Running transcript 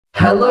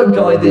Hello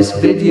guys, this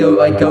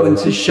video I going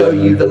to show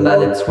you the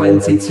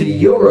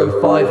a22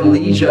 Euro 5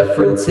 Leisure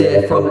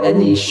Frontier from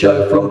any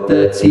show from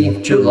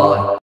 13th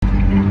July.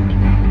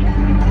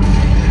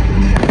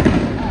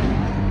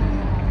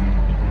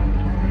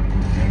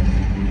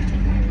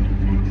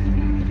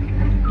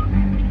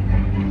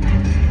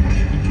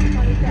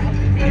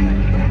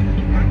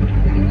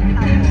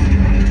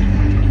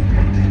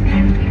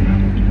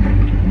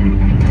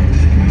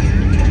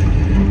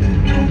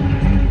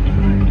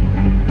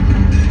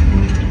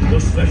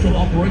 Special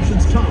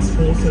Operations Task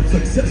Force had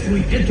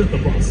successfully entered the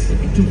bus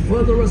to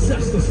further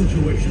assess the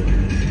situation.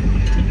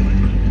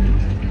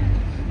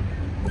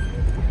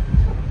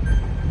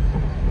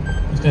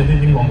 Is there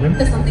anything wrong with?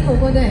 There's something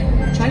over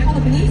there. Shall I call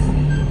the police?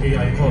 Okay,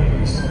 I call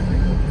police.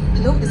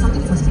 Hello, there's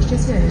something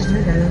suspicious here at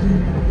National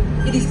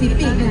Gallery. It is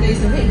beeping and there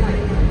is a red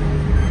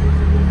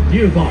light.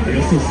 Nearby,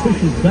 a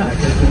suspicious bag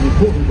has been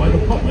reported by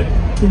the public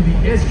through the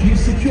SG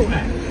Secure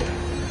Act.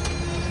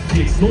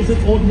 The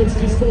explosive ordnance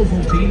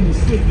disposal team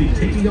is swiftly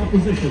taking up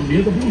position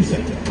near the blue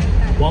sector,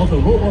 while the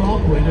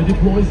robot operator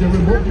deploys their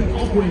remotely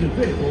operated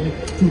vehicle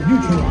to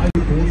neutralize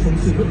reports from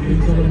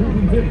civilians on a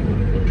moving vehicle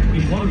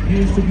in what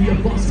appears to be a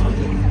bus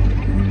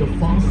hunter. The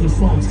fast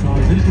response car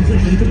is in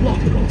position to block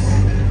the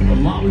bus,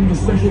 allowing the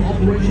Special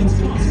Operations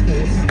Task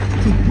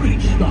Force to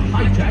breach the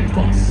hijacked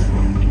bus.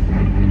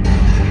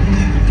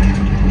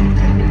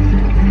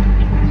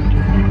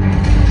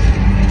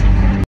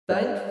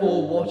 Thanks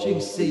for watching,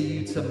 see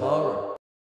you tomorrow.